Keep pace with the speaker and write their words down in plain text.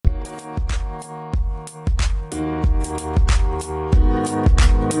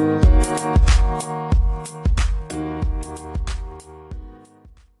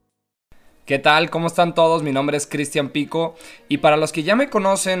¿Qué tal? ¿Cómo están todos? Mi nombre es Cristian Pico y para los que ya me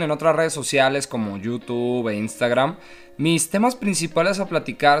conocen en otras redes sociales como YouTube e Instagram, mis temas principales a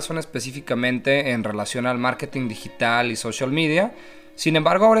platicar son específicamente en relación al marketing digital y social media. Sin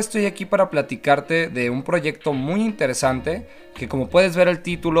embargo, ahora estoy aquí para platicarte de un proyecto muy interesante que, como puedes ver, el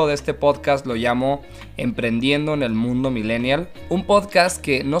título de este podcast lo llamo Emprendiendo en el Mundo Millennial. Un podcast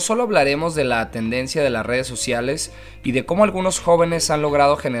que no solo hablaremos de la tendencia de las redes sociales y de cómo algunos jóvenes han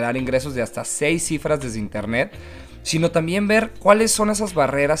logrado generar ingresos de hasta 6 cifras desde internet, sino también ver cuáles son esas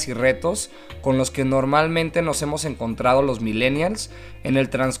barreras y retos con los que normalmente nos hemos encontrado los millennials en el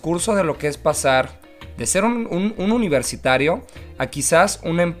transcurso de lo que es pasar de ser un universitario a quizás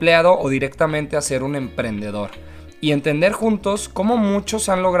un empleado o directamente a ser un emprendedor, y entender juntos cómo muchos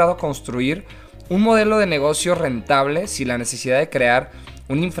han logrado construir un modelo de negocio rentable sin la necesidad de crear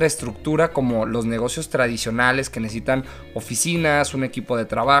una infraestructura como los negocios tradicionales que necesitan oficinas, un equipo de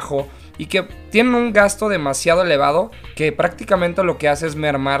trabajo y que tienen un gasto demasiado elevado que prácticamente lo que hace es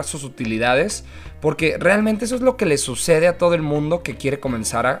mermar sus utilidades, porque realmente eso es lo que le sucede a todo el mundo que quiere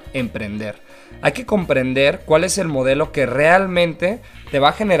comenzar a emprender. Hay que comprender cuál es el modelo que realmente te va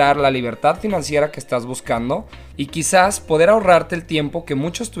a generar la libertad financiera que estás buscando y quizás poder ahorrarte el tiempo que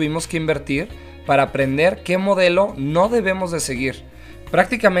muchos tuvimos que invertir para aprender qué modelo no debemos de seguir.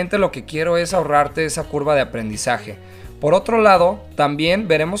 Prácticamente lo que quiero es ahorrarte esa curva de aprendizaje. Por otro lado, también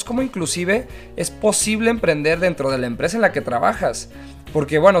veremos cómo inclusive es posible emprender dentro de la empresa en la que trabajas.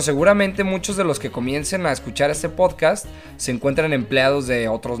 Porque bueno, seguramente muchos de los que comiencen a escuchar este podcast se encuentran empleados de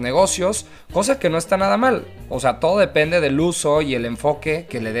otros negocios, cosa que no está nada mal. O sea, todo depende del uso y el enfoque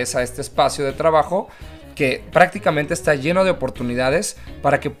que le des a este espacio de trabajo, que prácticamente está lleno de oportunidades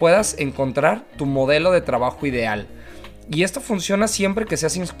para que puedas encontrar tu modelo de trabajo ideal. Y esto funciona siempre que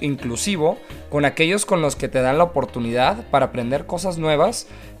seas inclusivo con aquellos con los que te dan la oportunidad para aprender cosas nuevas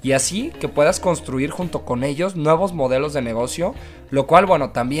y así que puedas construir junto con ellos nuevos modelos de negocio, lo cual,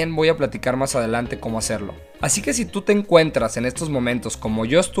 bueno, también voy a platicar más adelante cómo hacerlo. Así que si tú te encuentras en estos momentos como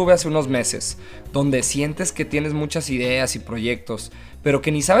yo estuve hace unos meses, donde sientes que tienes muchas ideas y proyectos, pero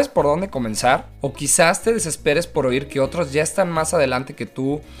que ni sabes por dónde comenzar, o quizás te desesperes por oír que otros ya están más adelante que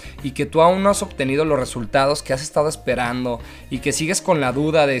tú y que tú aún no has obtenido los resultados que has estado esperando y que sigues con la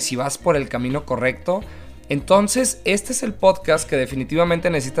duda de si vas por el camino correcto, entonces este es el podcast que definitivamente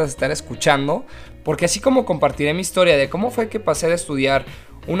necesitas estar escuchando, porque así como compartiré mi historia de cómo fue que pasé de estudiar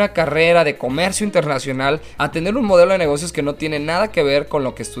una carrera de comercio internacional a tener un modelo de negocios que no tiene nada que ver con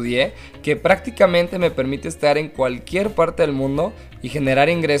lo que estudié, que prácticamente me permite estar en cualquier parte del mundo y generar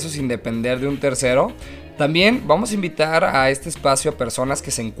ingresos sin depender de un tercero. También vamos a invitar a este espacio a personas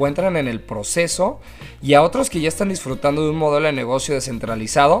que se encuentran en el proceso y a otros que ya están disfrutando de un modelo de negocio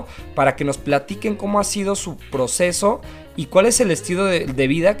descentralizado para que nos platiquen cómo ha sido su proceso y cuál es el estilo de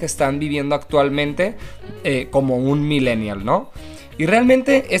vida que están viviendo actualmente como un millennial, ¿no? Y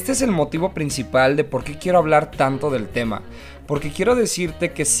realmente este es el motivo principal de por qué quiero hablar tanto del tema, porque quiero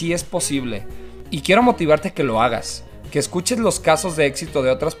decirte que sí es posible y quiero motivarte a que lo hagas, que escuches los casos de éxito de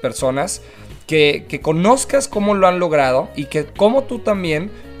otras personas, que conozcas cómo lo han logrado y que cómo tú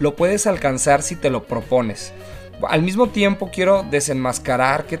también lo puedes alcanzar si te lo propones. Al mismo tiempo quiero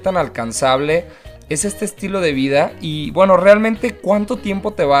desenmascarar qué tan alcanzable es este estilo de vida y bueno, realmente cuánto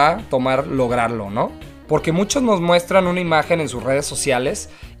tiempo te va a tomar lograrlo, ¿no? Porque muchos nos muestran una imagen en sus redes sociales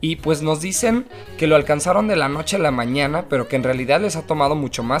y pues nos dicen que lo alcanzaron de la noche a la mañana, pero que en realidad les ha tomado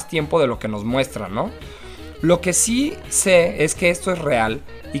mucho más tiempo de lo que nos muestran, ¿no? Lo que sí sé es que esto es real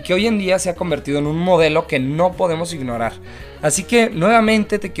y que hoy en día se ha convertido en un modelo que no podemos ignorar. Así que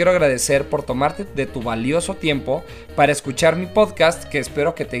nuevamente te quiero agradecer por tomarte de tu valioso tiempo para escuchar mi podcast, que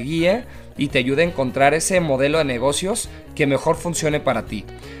espero que te guíe y te ayude a encontrar ese modelo de negocios que mejor funcione para ti.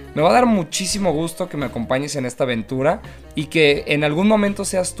 Me va a dar muchísimo gusto que me acompañes en esta aventura y que en algún momento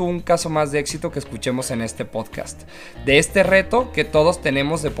seas tú un caso más de éxito que escuchemos en este podcast. De este reto que todos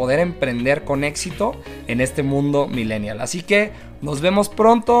tenemos de poder emprender con éxito en este mundo millennial. Así que nos vemos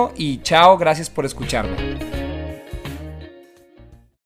pronto y chao, gracias por escucharme.